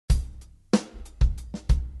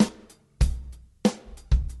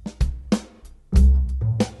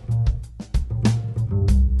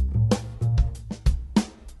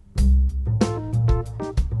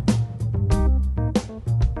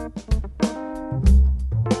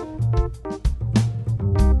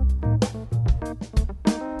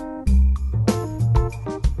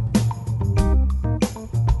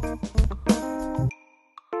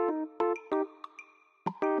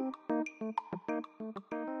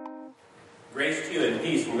Grace to you and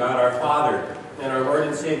peace from God our Father and our Lord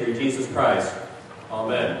and Savior, Jesus Christ.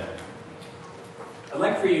 Amen. I'd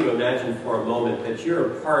like for you to imagine for a moment that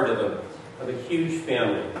you're a part of a huge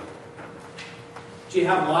family. You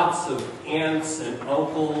have lots of aunts and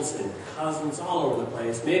uncles and cousins all over the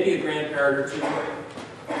place, maybe a grandparent or two.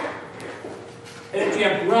 And you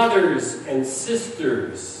have brothers and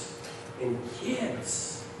sisters and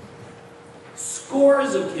kids.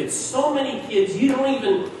 Scores of kids, so many kids, you don't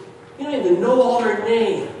even know all their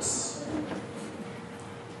names.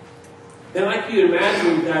 Then I'd like you to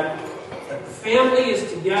imagine that the family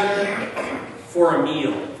is together for a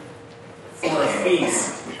meal, for a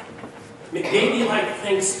feast. Maybe like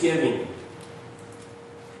Thanksgiving.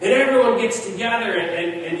 And everyone gets together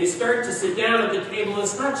and you start to sit down at the table.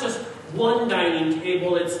 It's not just one dining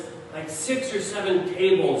table, it's like 6 or 7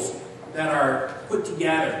 tables that are put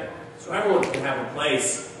together. So everyone can have a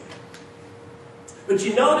place. But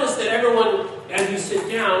you notice that everyone, as you sit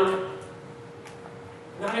down,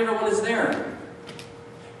 not everyone is there.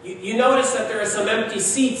 You notice that there are some empty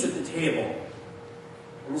seats at the table.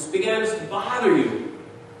 And this begins to bother you.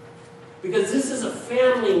 Because this is a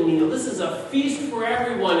family meal. This is a feast for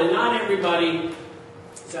everyone, and not everybody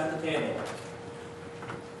is at the table.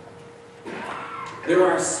 There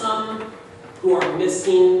are some who are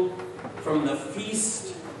missing from the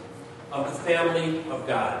feast of the family of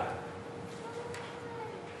God.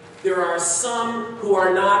 There are some who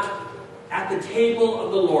are not at the table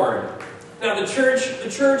of the Lord. Now the church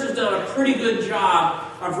has done a pretty good job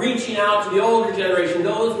of reaching out to the older generation,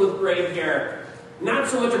 those with gray hair. Not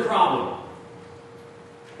so much a problem.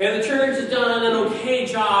 And the church has done an okay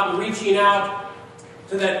job reaching out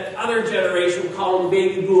to that other generation, we call them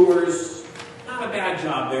baby boomers. Not a bad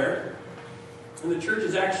job there. And the church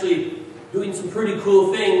is actually doing some pretty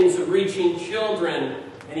cool things of reaching children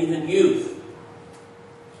and even youth.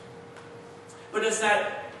 But it's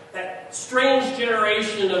that strange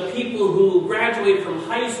generation of people who graduate from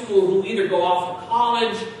high school, who either go off to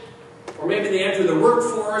college, or maybe they enter the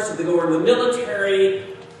workforce, or they go into the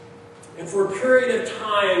military, and for a period of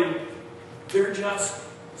time, they're just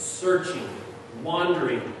searching,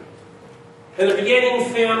 wandering. And they're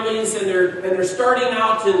beginning families, and they're starting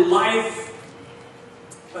out in life,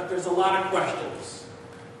 but there's a lot of questions.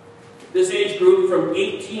 This age group from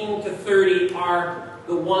 18 to 30 are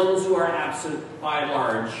the ones who are absent by and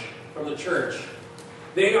large from the church.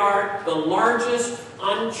 They are the largest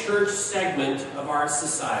unchurched segment of our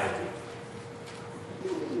society.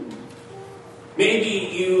 Maybe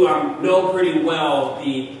you know pretty well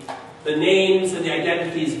the names and the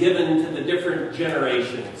identities given to the different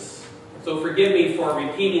generations. So forgive me for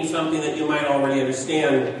repeating something that you might already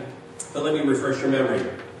understand, but let me refresh your memory.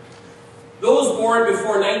 Those born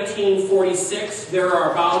before 1946,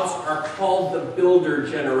 thereabouts, are called the builder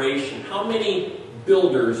generation. How many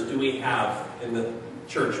builders do we have in the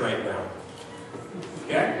church right now?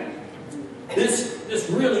 Okay? This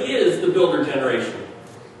really is the builder generation.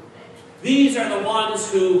 These are the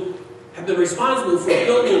ones who have been responsible for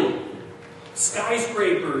building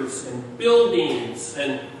skyscrapers and buildings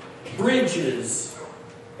and bridges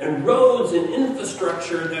and roads and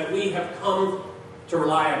infrastructure that we have come to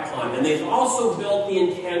rely upon. And they've also built the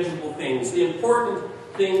intangible things, the important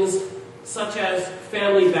things such as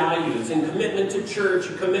family values and commitment to church,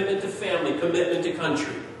 commitment to family, commitment to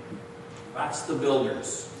country. That's the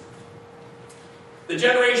builders. The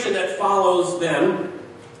generation that follows them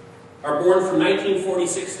are born from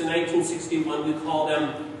 1946 to 1961. We call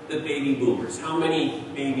them the baby boomers. How many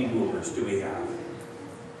baby boomers do we have?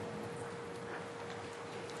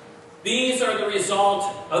 These are the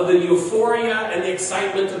result of the euphoria and the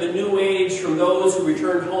excitement of the New Age from those who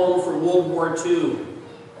returned home from World War II.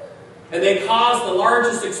 And they caused the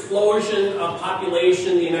largest explosion of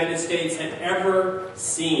population the United States had ever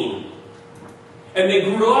seen. And they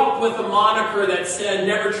grew up with a moniker that said,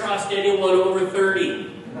 never trust anyone over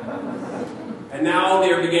 30. And now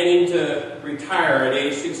they are beginning to retire at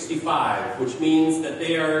age 65, which means that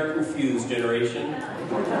they are a confused generation.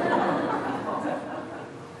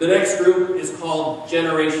 The next group is called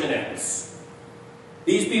Generation X.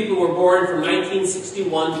 These people were born from 1961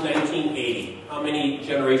 to 1980. How many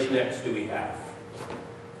Generation X do we have?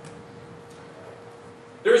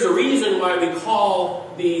 There's a reason why we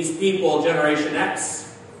call these people Generation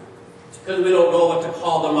X. It's because we don't know what to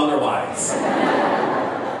call them otherwise.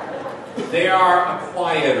 They are a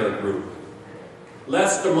quieter group,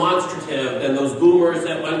 less demonstrative than those boomers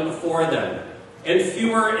that went before them, and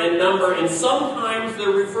fewer in number, and sometimes they're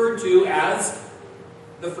referred to as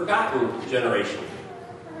the forgotten generation.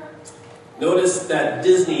 Notice that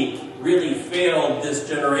Disney really failed this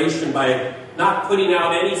generation by not putting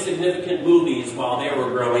out any significant movies while they were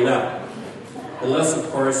growing up. Unless, of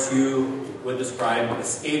course, you would describe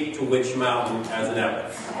Escape to Witch Mountain as an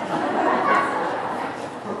epic.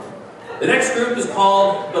 The next group is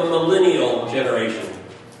called the Millennial generation.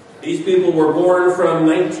 These people were born from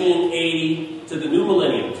 1980 to the new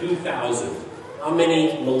millennium, 2000. How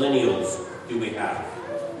many millennials do we have?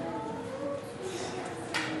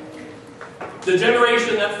 The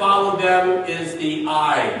generation that followed them is the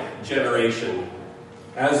I generation.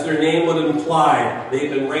 As their name would imply,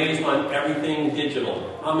 they've been raised on everything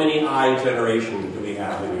digital. How many I generations do we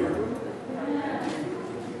have in here?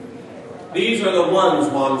 These are the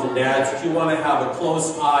ones, moms and dads, that you want to have a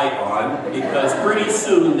close eye on, because pretty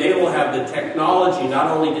soon they will have the technology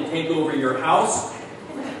not only to take over your house,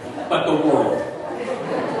 but the world.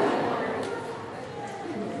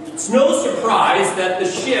 It's no surprise that the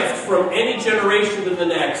shift from any generation to the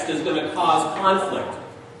next is going to cause conflict.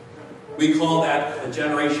 We call that a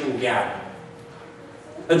generation gap.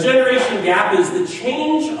 A generation gap is the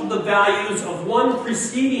change of the values of one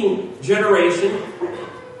preceding generation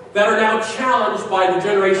that are now challenged by the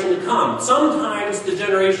generation to come. Sometimes the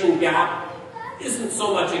generation gap isn't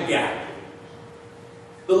so much a gap.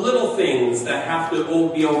 The little things that have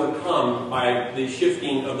to be overcome by the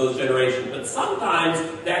shifting of those generations. But sometimes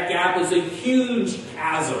that gap is a huge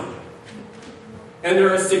chasm. And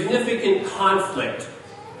there is significant conflict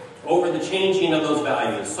over the changing of those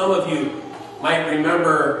values. Some of you might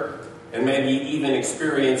remember, and maybe even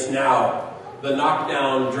experience now, the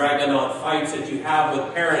knockdown, drag-out fights that you have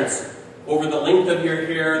with parents over the length of your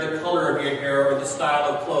hair, the color of your hair, or the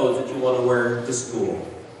style of clothes that you want to wear to school.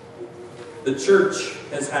 The church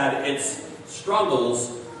has had its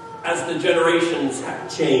struggles as the generations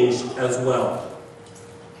have changed as well.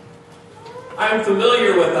 I'm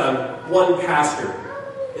familiar with one pastor.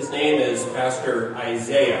 His name is Pastor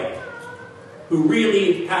Isaiah, who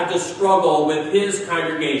really had to struggle with his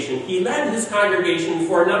congregation. He led his congregation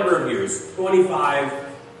for a number of years, 25,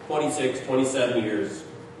 26, 27 years.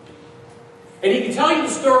 And he can tell you the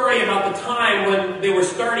story about the time when they were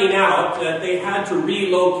starting out, that they had to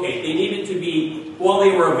relocate. They needed to be, well,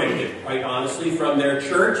 they were evicted, quite honestly, from their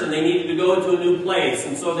church, and they needed to go to a new place.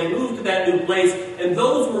 And so they moved to that new place, and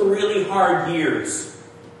those were really hard years.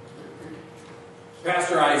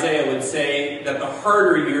 Pastor Isaiah would say that the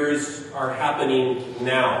harder years are happening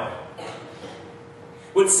now.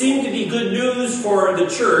 What seemed to be good news for the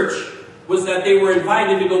church was that they were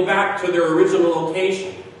invited to go back to their original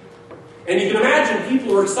location. And you can imagine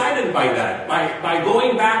people were excited by that, by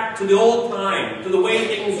going back to the old time, to the way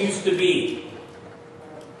things used to be.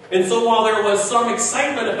 And so while there was some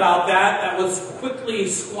excitement about that, that was quickly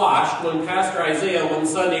squashed when Pastor Isaiah one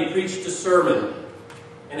Sunday preached a sermon,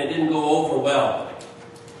 and it didn't go over well.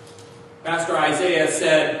 Pastor Isaiah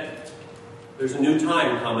said, "There's a new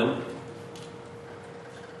time coming.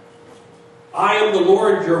 I am the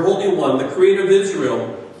Lord, your Holy One, the Creator of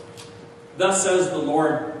Israel. Thus says the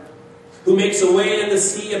Lord, who makes a way in the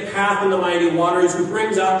sea, a path in the mighty waters, who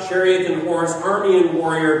brings out chariot and horse, army and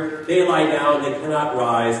warrior. They lie down, they cannot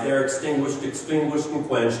rise. They are extinguished and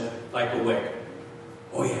quenched like a wick."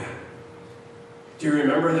 Oh yeah. Do you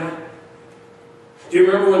remember that? Do you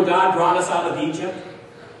remember when God brought us out of Egypt?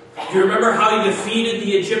 Do you remember how he defeated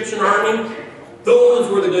the Egyptian army?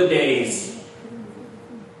 Those were the good days.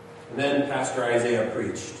 And then Pastor Isaiah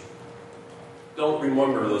preached, "Don't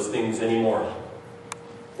remember those things anymore,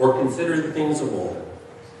 or consider the things of old.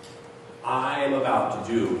 I am about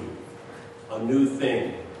to do a new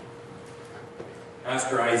thing."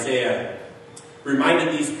 Pastor Isaiah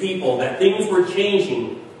reminded these people that things were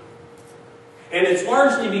changing. And it's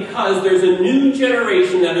largely because there's a new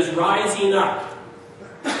generation that is rising up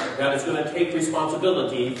that is going to take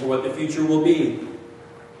responsibility for what the future will be.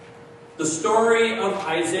 The story of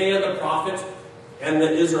Isaiah the prophet and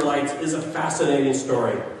the Israelites is a fascinating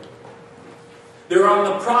story. They're on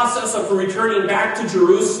the process of returning back to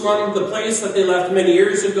Jerusalem, the place that they left many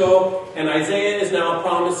years ago, and Isaiah is now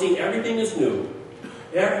promising everything is new.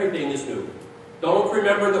 Everything is new. Don't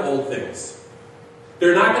remember the old things.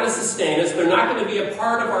 They're not going to sustain us. They're not going to be a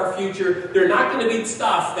part of our future. They're not going to be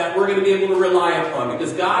stuff that we're going to be able to rely upon,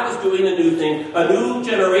 because God is doing a new thing. A new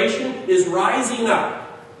generation is rising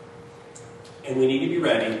up. And we need to be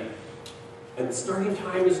ready. And the starting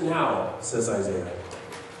time is now, says Isaiah.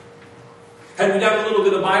 Had we done a little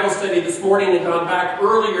bit of Bible study this morning and gone back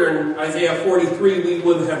earlier in Isaiah 43, we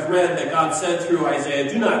would have read that God said through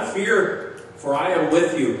Isaiah, "Do not fear, for I am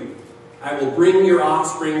with you. I will bring your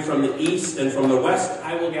offspring from the east, and from the west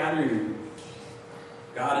I will gather you."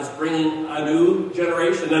 God is bringing a new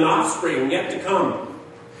generation, an offspring yet to come.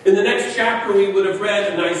 In the next chapter we would have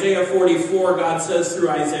read in Isaiah 44, God says through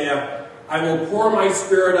Isaiah, I will pour my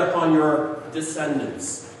Spirit upon your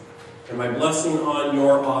descendants and my blessing on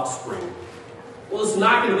your offspring. Well, it's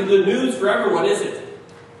not going to be good news for everyone, is it?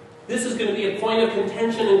 This is going to be a point of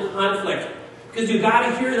contention and conflict. Because you've got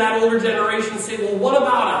to hear that older generation say, well, what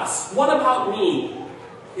about us? What about me?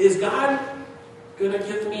 Is God going to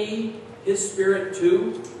give me His Spirit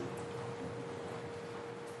too?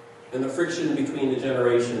 And the friction between the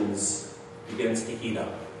generations begins to heat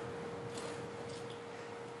up.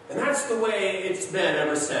 And that's the way it's been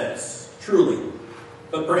ever since, truly.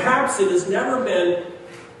 But perhaps it has never been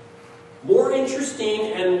more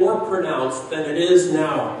interesting and more pronounced than it is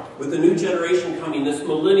now, with the new generation coming, this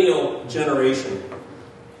millennial generation.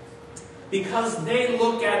 Because they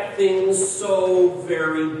look at things so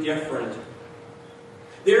very different.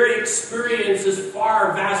 Their experience is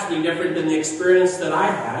far vastly different than the experience that I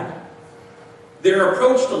had. Their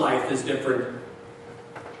approach to life is different.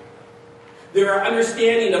 Their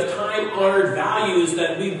understanding of time-honored values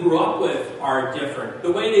that we grew up with are different.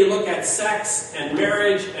 The way they look at sex and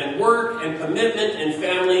marriage and work and commitment and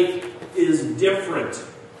family is different.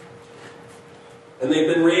 And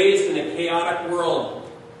they've been raised in a chaotic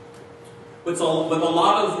world with a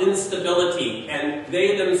lot of instability, and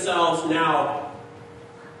they themselves now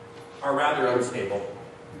are rather unstable.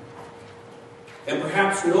 And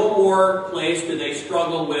perhaps no more place do they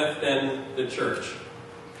struggle with than the church.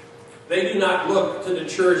 They do not look to the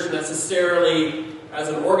church necessarily as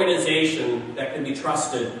an organization that can be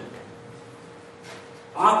trusted.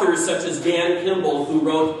 Authors such as Dan Kimball, who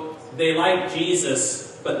wrote They Like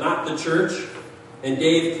Jesus But Not the Church, and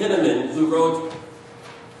Dave Kinnaman, who wrote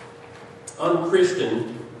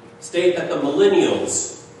Unchristian, state that the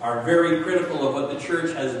millennials are very critical of what the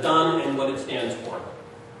church has done and what it stands for.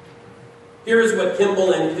 Here is what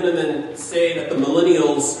Kimball and Kinnaman say that the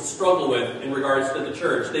millennials struggle with in regards to the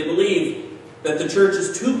church. They believe that the church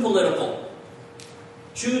is too political,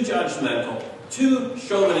 too judgmental, too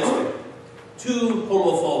chauvinistic, too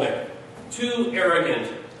homophobic, too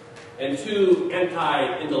arrogant, and too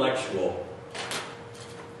anti-intellectual.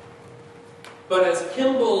 But as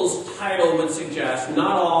Kimball's title would suggest,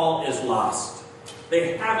 not all is lost.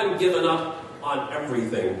 They haven't given up on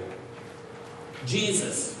everything.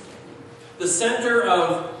 Jesus, the center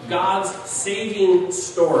of God's saving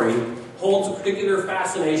story, holds a particular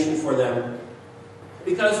fascination for them.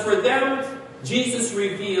 Because for them, Jesus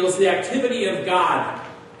reveals the activity of God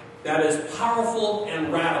that is powerful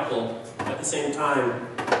and radical at the same time.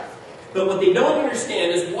 But what they don't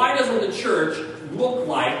understand is, why doesn't the church look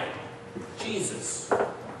like Jesus?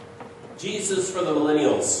 Jesus, for the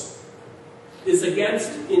millennials, is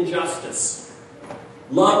against injustice,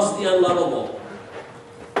 loves the unlovable,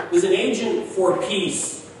 is an agent for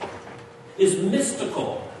peace, is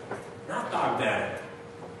mystical, not dogmatic,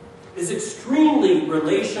 is extremely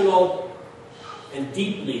relational and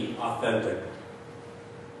deeply authentic.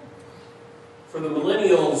 For the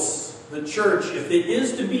millennials, the church, if it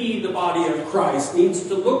is to be the body of Christ, needs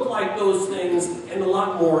to look like those things and a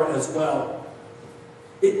lot more as well.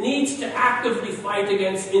 It needs to actively fight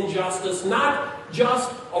against injustice, not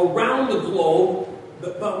just around the globe,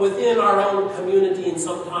 but within our own community and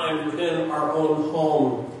sometimes within our own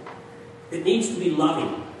home. It needs to be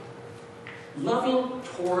loving. Loving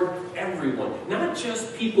toward everyone. Not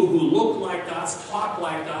just people who look like us, talk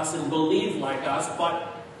like us, and believe like us,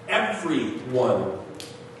 but everyone.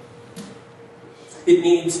 It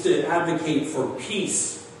needs to advocate for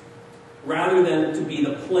peace rather than to be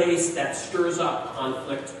the place that stirs up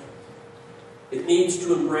conflict. It needs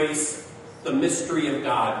to embrace the mystery of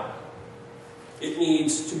God. It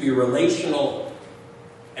needs to be relational,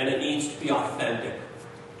 and it needs to be authentic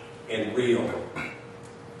and real.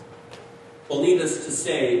 Well, needless to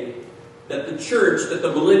say that the church that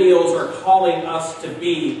the millennials are calling us to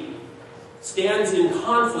be stands in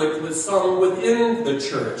conflict with some within the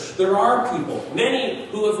church. There are people, many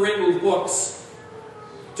who have written books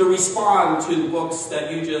to respond to the books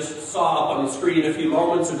that you just saw up on the screen a few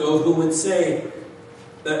moments ago, who would say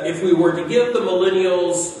that if we were to give the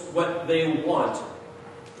millennials what they want,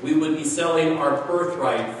 we would be selling our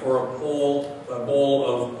birthright for a bowl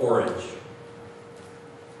of porridge.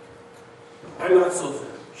 I'm not so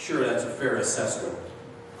sure that's a fair assessment.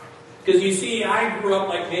 Because you see, I grew up,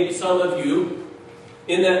 like maybe some of you,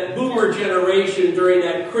 in that boomer generation during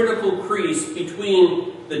that critical crease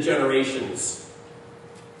between the generations.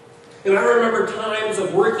 And I remember times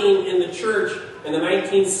of working in the church in the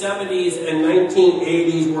 1970s and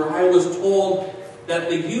 1980s where I was told that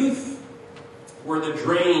the youth were the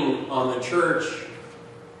drain on the church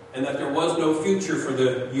and that there was no future for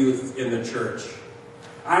the youth in the church.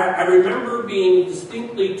 I remember being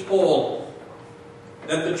distinctly told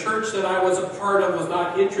that the church that I was a part of was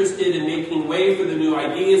not interested in making way for the new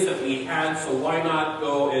ideas that we had, so why not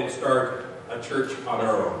go and start a church on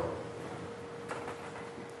our own?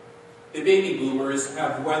 The baby boomers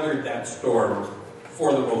have weathered that storm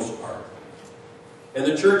for the most part. And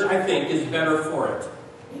the church, I think, is better for it.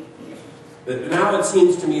 But now it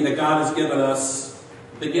seems to me that God has given us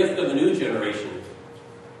the gift of a new generation.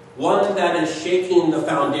 One that is shaking the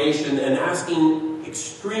foundation and asking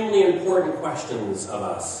extremely important questions of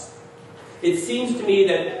us. It seems to me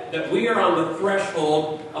that we are on the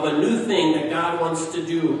threshold of a new thing that God wants to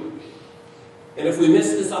do. And if we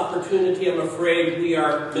miss this opportunity, I'm afraid we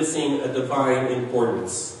are missing a divine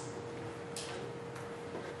importance.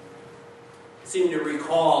 I seem to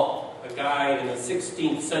recall a guy in the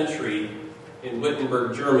 16th century in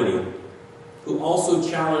Wittenberg, Germany, who also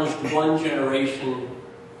challenged one generation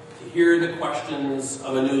to hear the questions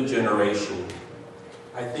of a new generation.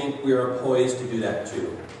 I think we are poised to do that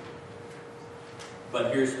too.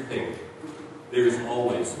 But here's the thing. There's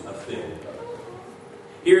always a thing.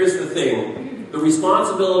 Here's the thing. The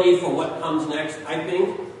responsibility for what comes next, I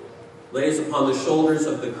think, lays upon the shoulders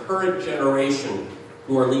of the current generation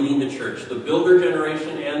who are leading the church, the builder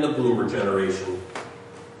generation and the boomer generation.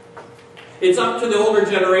 It's up to the older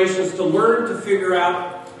generations to learn to figure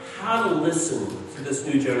out how to listen to this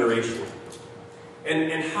new generation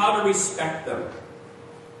and how to respect them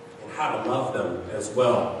and how to love them as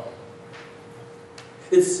well.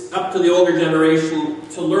 It's up to the older generation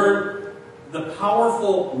to learn the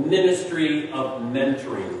powerful ministry of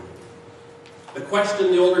mentoring. The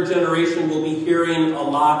question the older generation will be hearing a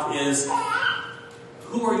lot is,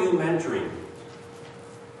 who are you mentoring?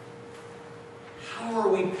 How are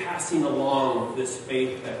we passing along this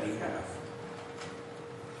faith that we have?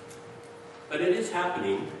 But it is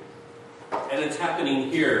happening, and it's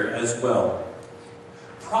happening here as well.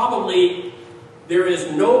 Probably there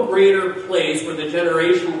is no greater place where the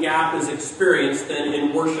generation gap is experienced than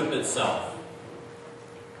in worship itself.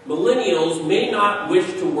 Millennials may not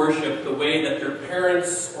wish to worship the way that their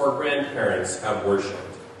parents or grandparents have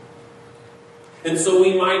worshipped. And so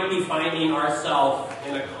we might be finding ourselves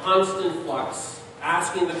in a constant flux,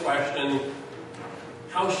 asking the question,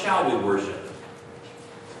 how shall we worship?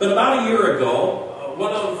 But about a year ago,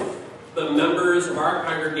 one of the members of our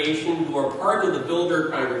congregation who are part of the builder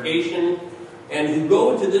congregation and who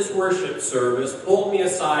go to this worship service pulled me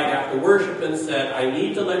aside after worship and said, I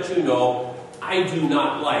need to let you know I do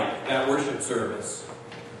not like that worship service.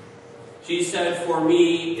 She said, for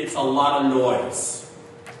me, it's a lot of noise.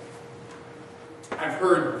 I've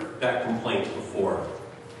heard that complaint before.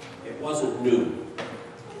 It wasn't new.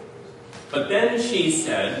 But then she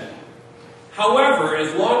said, however,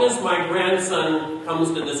 as long as my grandson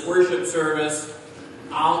comes to this worship service,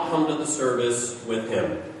 I'll come to the service with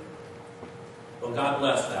him. Well, God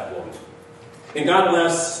bless that woman. And God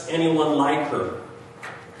bless anyone like her,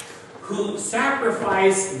 who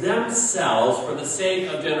sacrifice themselves for the sake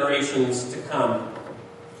of generations to come.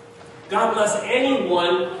 God bless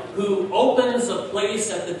anyone who opens a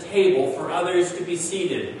place at the table for others to be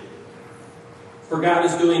seated. For God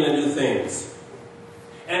is doing a new things.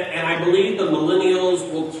 And I believe the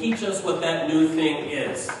millennials will teach us what that new thing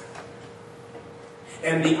is.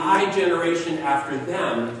 And the I generation after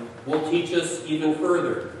them will teach us even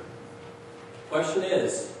further. The question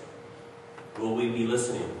is, will we be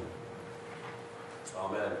listening?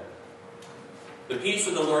 Amen. The peace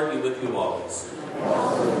of the Lord be with you always.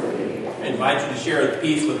 I invite you to share the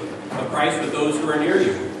peace of Christ with those who are near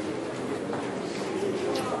you.